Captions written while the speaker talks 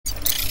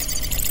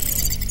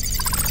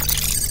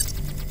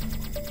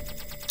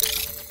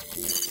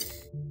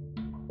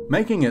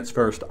Making its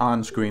first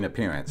on-screen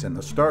appearance in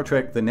the Star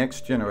Trek The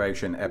Next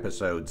Generation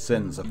episode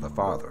Sins of the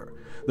Father,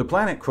 the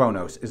planet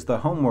Kronos is the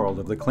homeworld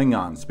of the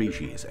Klingon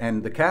species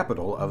and the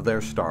capital of their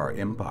star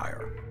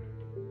empire.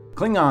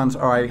 Klingons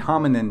are a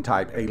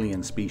hominin-type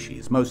alien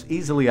species most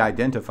easily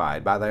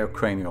identified by their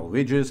cranial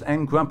ridges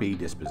and grumpy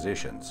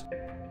dispositions.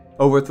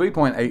 Over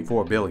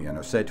 3.84 billion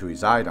are said to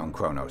reside on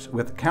Kronos,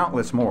 with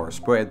countless more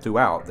spread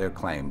throughout their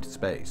claimed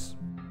space.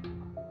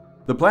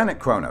 The planet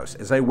Kronos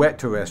is a wet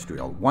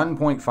terrestrial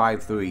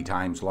 1.53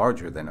 times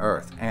larger than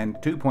Earth and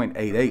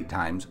 2.88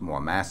 times more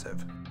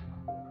massive.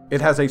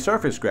 It has a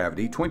surface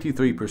gravity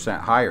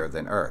 23% higher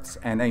than Earth's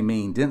and a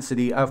mean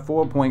density of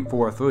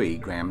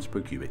 4.43 grams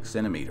per cubic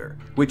centimeter,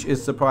 which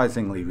is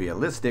surprisingly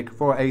realistic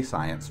for a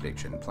science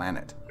fiction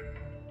planet.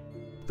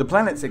 The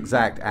planet's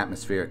exact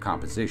atmospheric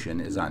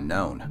composition is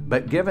unknown,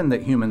 but given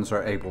that humans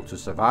are able to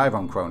survive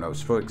on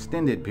Kronos for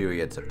extended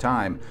periods of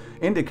time,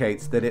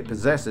 indicates that it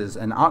possesses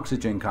an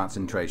oxygen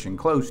concentration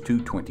close to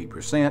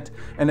 20%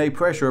 and a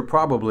pressure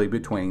probably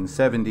between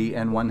 70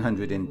 and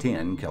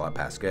 110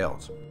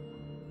 kilopascals.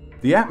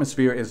 The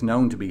atmosphere is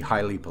known to be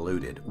highly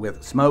polluted,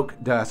 with smoke,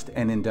 dust,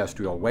 and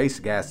industrial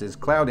waste gases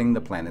clouding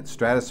the planet's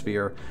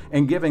stratosphere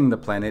and giving the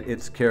planet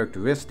its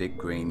characteristic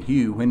green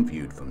hue when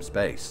viewed from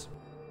space.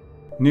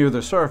 Near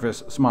the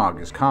surface, smog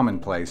is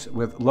commonplace,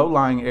 with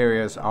low-lying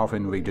areas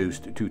often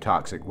reduced to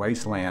toxic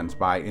wastelands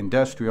by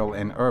industrial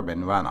and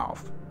urban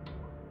runoff.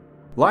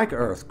 Like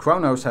Earth,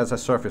 Kronos has a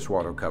surface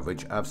water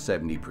coverage of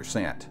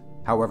 70%.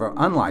 However,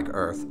 unlike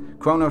Earth,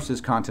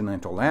 Kronos'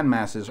 continental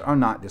landmasses are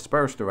not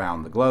dispersed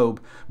around the globe,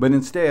 but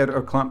instead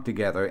are clumped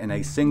together in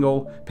a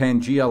single,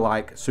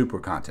 Pangea-like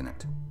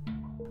supercontinent.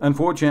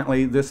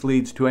 Unfortunately, this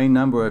leads to a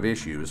number of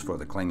issues for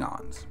the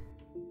Klingons.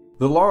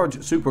 The large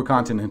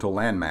supercontinental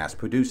landmass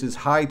produces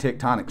high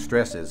tectonic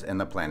stresses in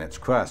the planet's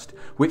crust,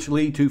 which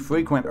lead to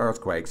frequent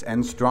earthquakes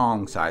and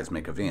strong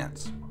seismic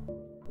events.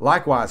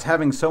 Likewise,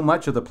 having so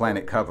much of the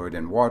planet covered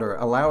in water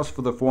allows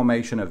for the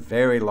formation of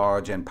very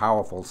large and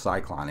powerful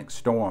cyclonic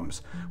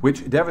storms,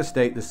 which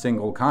devastate the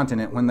single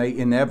continent when they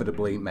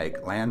inevitably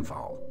make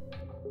landfall.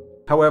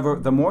 However,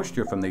 the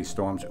moisture from these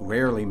storms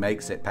rarely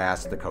makes it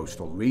past the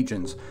coastal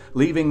regions,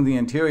 leaving the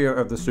interior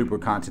of the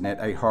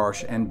supercontinent a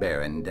harsh and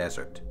barren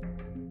desert.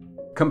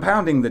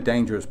 Compounding the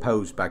dangers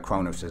posed by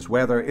Kronos'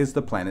 weather is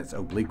the planet's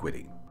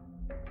obliquity.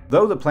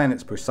 Though the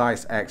planet's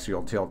precise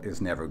axial tilt is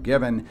never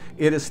given,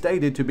 it is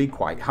stated to be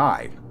quite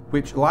high,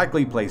 which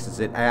likely places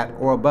it at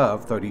or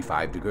above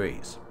 35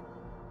 degrees.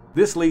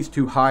 This leads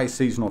to high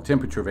seasonal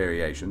temperature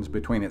variations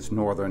between its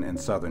northern and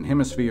southern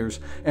hemispheres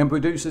and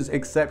produces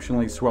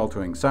exceptionally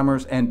sweltering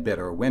summers and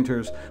bitter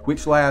winters,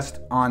 which last,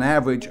 on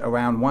average,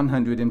 around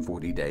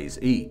 140 days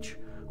each,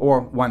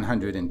 or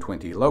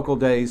 120 local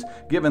days,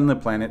 given the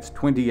planet's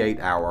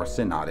 28-hour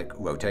synodic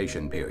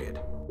rotation period.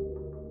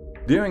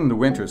 During the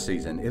winter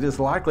season, it is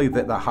likely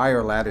that the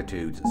higher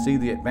latitudes see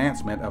the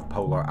advancement of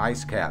polar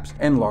ice caps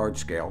and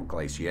large-scale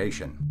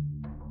glaciation.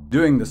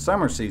 During the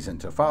summer season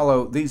to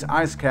follow, these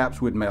ice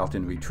caps would melt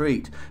and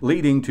retreat,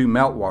 leading to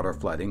meltwater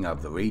flooding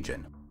of the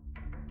region.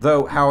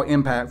 Though how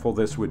impactful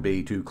this would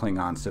be to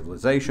Klingon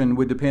civilization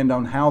would depend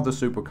on how the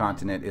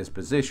supercontinent is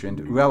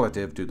positioned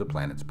relative to the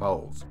planet's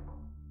poles.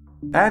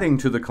 Adding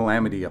to the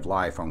calamity of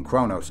life on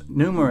Kronos,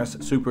 numerous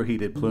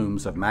superheated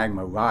plumes of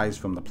magma rise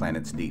from the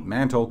planet's deep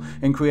mantle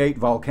and create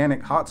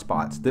volcanic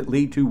hotspots that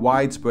lead to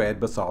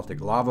widespread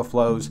basaltic lava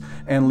flows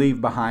and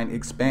leave behind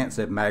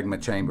expansive magma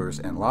chambers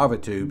and lava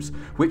tubes,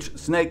 which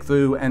snake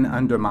through and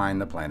undermine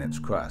the planet's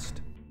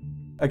crust.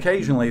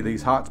 Occasionally,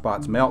 these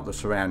hotspots melt the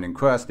surrounding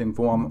crust and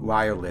form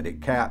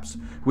rhyolitic caps,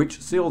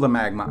 which seal the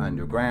magma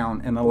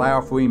underground and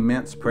allow for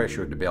immense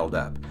pressure to build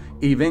up,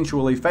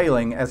 eventually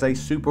failing as a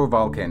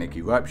supervolcanic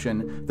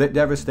eruption that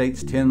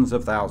devastates tens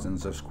of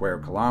thousands of square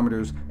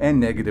kilometers and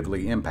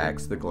negatively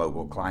impacts the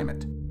global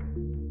climate.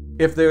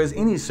 If there is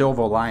any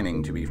silver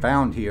lining to be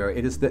found here,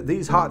 it is that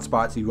these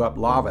hotspots erupt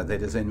lava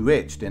that is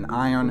enriched in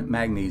iron,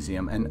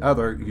 magnesium, and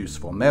other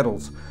useful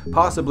metals,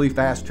 possibly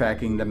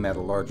fast-tracking the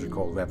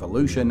metallurgical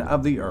revolution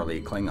of the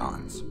early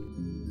Klingons.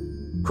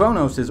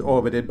 Kronos is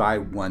orbited by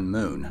one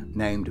moon,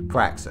 named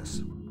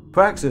Praxis.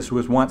 Praxis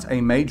was once a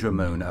major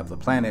moon of the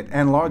planet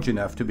and large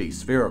enough to be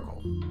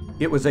spherical.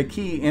 It was a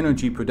key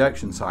energy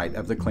production site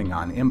of the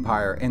Klingon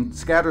Empire, and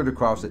scattered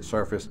across its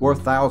surface were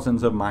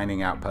thousands of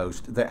mining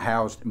outposts that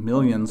housed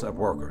millions of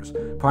workers,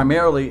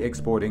 primarily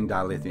exporting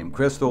dilithium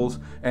crystals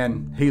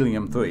and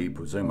helium-3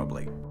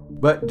 presumably.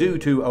 But due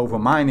to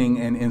overmining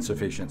and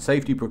insufficient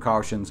safety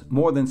precautions,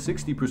 more than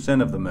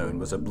 60% of the moon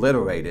was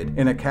obliterated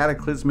in a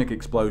cataclysmic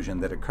explosion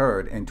that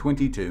occurred in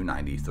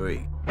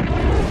 2293.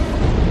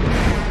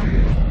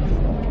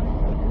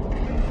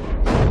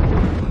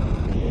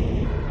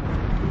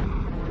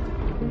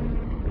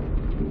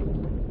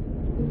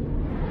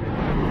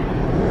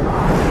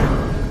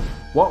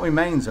 What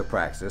remains of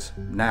Praxis,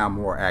 now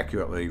more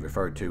accurately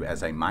referred to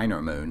as a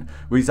minor moon,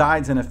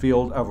 resides in a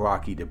field of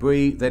rocky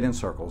debris that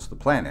encircles the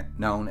planet,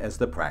 known as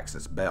the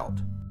Praxis Belt.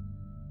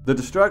 The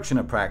destruction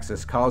of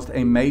Praxis caused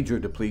a major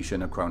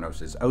depletion of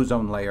Kronos'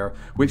 ozone layer,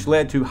 which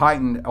led to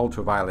heightened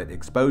ultraviolet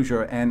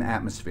exposure and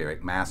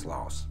atmospheric mass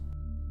loss.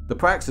 The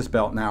Praxis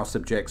belt now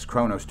subjects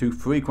Kronos to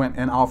frequent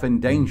and often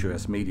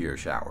dangerous meteor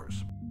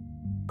showers.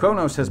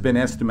 Kronos has been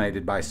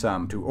estimated by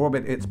some to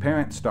orbit its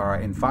parent star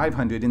in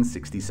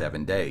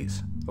 567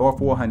 days, or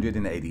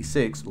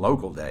 486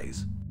 local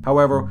days.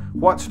 However,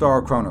 what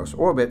star Kronos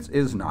orbits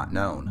is not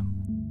known.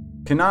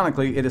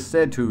 Canonically, it is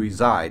said to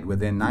reside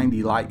within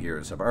 90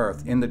 light-years of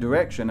Earth in the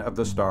direction of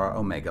the star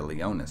Omega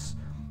Leonis.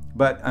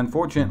 But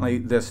unfortunately,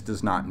 this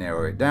does not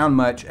narrow it down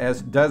much,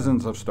 as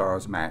dozens of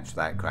stars match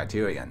that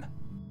criterion.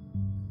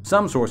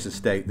 Some sources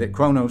state that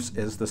Kronos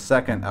is the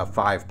second of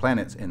 5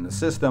 planets in the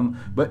system,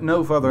 but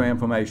no further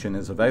information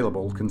is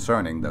available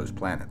concerning those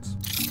planets.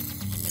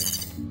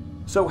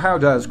 So how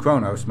does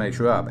Kronos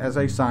measure up as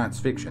a science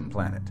fiction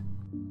planet?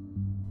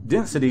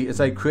 Density is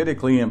a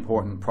critically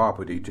important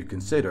property to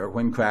consider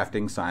when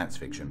crafting science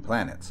fiction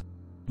planets.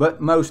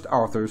 But most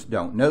authors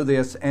don't know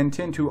this and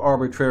tend to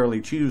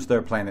arbitrarily choose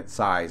their planet's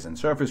size and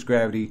surface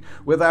gravity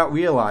without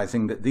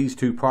realizing that these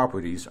two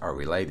properties are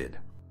related.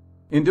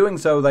 In doing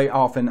so, they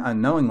often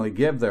unknowingly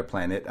give their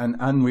planet an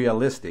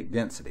unrealistic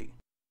density.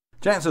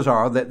 Chances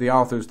are that the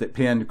authors that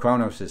penned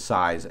Kronos'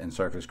 size and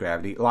surface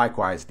gravity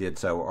likewise did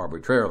so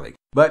arbitrarily.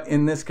 But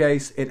in this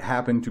case, it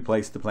happened to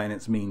place the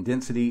planet's mean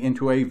density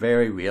into a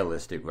very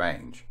realistic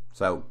range,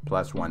 so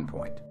 +1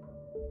 point.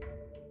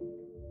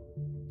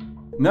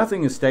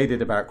 Nothing is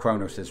stated about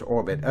Kronos'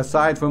 orbit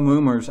aside from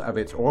rumors of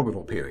its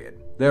orbital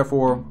period,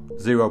 therefore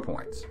 0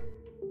 points.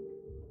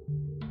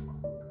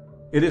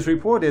 It is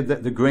reported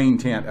that the green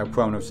tint of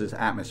Kronos'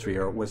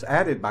 atmosphere was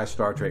added by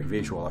Star Trek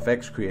visual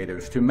effects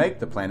creators to make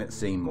the planet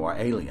seem more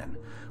alien,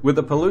 with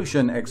the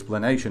pollution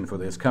explanation for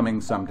this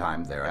coming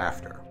sometime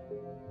thereafter.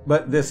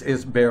 But this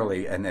is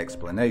barely an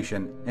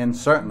explanation, and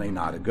certainly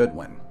not a good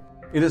one.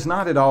 It is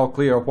not at all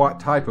clear what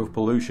type of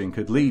pollution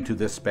could lead to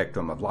this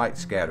spectrum of light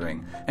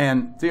scattering,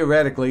 and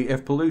theoretically,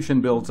 if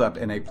pollution builds up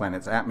in a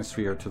planet's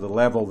atmosphere to the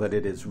level that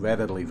it is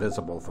readily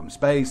visible from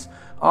space,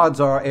 odds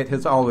are it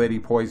has already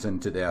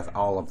poisoned to death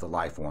all of the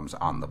life forms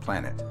on the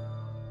planet.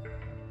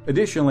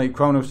 Additionally,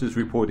 Kronos'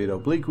 reported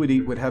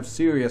obliquity would have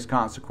serious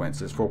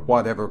consequences for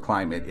whatever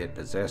climate it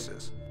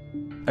possesses.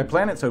 A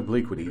planet's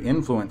obliquity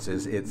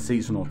influences its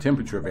seasonal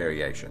temperature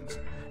variations,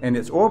 and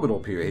its orbital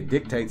period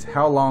dictates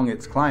how long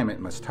its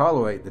climate must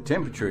tolerate the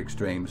temperature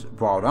extremes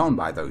brought on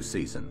by those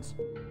seasons.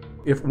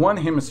 If one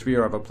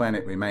hemisphere of a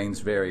planet remains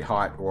very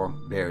hot or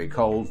very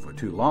cold for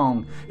too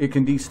long, it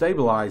can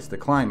destabilize the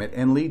climate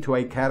and lead to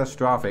a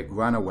catastrophic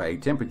runaway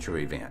temperature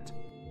event.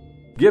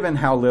 Given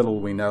how little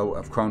we know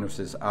of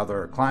Kronos'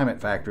 other climate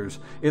factors,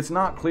 it's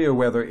not clear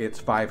whether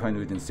its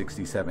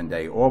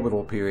 567-day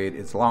orbital period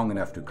is long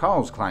enough to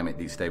cause climate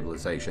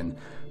destabilization,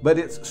 but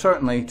it's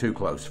certainly too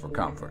close for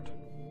comfort.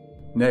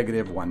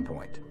 -1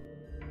 point.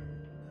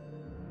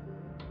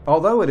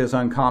 Although it is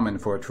uncommon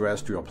for a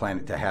terrestrial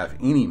planet to have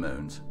any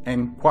moons,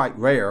 and quite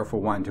rare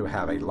for one to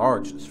have a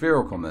large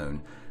spherical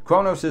moon,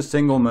 Kronos'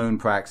 single moon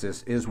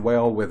Praxis is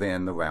well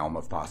within the realm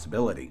of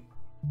possibility.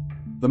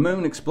 The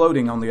moon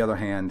exploding, on the other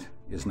hand,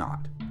 is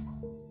not.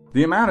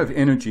 The amount of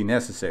energy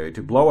necessary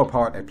to blow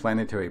apart a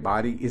planetary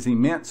body is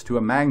immense to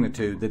a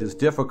magnitude that is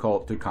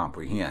difficult to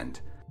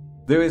comprehend.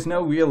 There is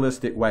no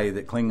realistic way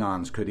that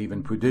Klingons could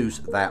even produce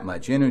that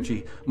much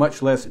energy,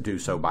 much less do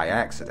so by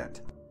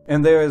accident.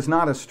 And there is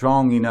not a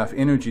strong enough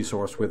energy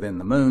source within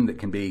the moon that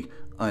can be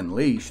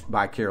unleashed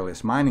by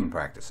careless mining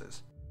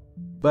practices.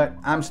 But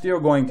I'm still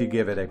going to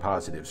give it a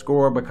positive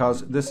score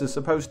because this is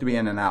supposed to be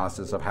an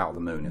analysis of how the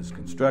moon is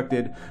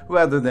constructed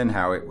rather than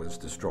how it was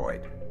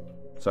destroyed.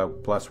 So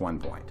 +1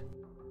 point.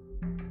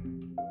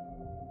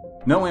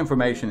 No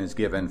information is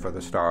given for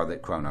the star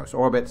that Kronos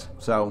orbits,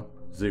 so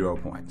 0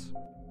 points.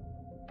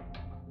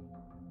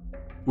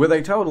 With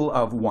a total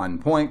of 1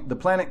 point, the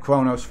planet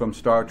Kronos from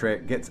Star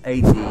Trek gets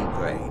a D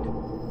grade.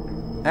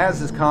 As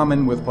is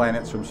common with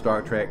planets from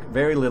Star Trek,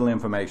 very little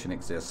information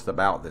exists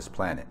about this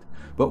planet.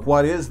 But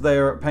what is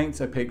there paints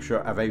a picture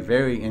of a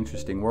very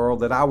interesting world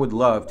that I would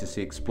love to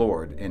see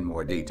explored in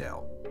more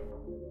detail.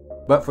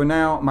 But for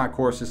now, my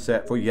course is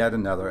set for yet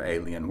another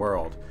alien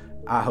world.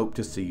 I hope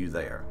to see you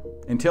there.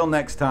 Until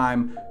next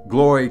time,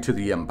 glory to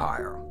the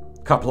Empire.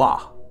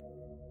 Qapla'!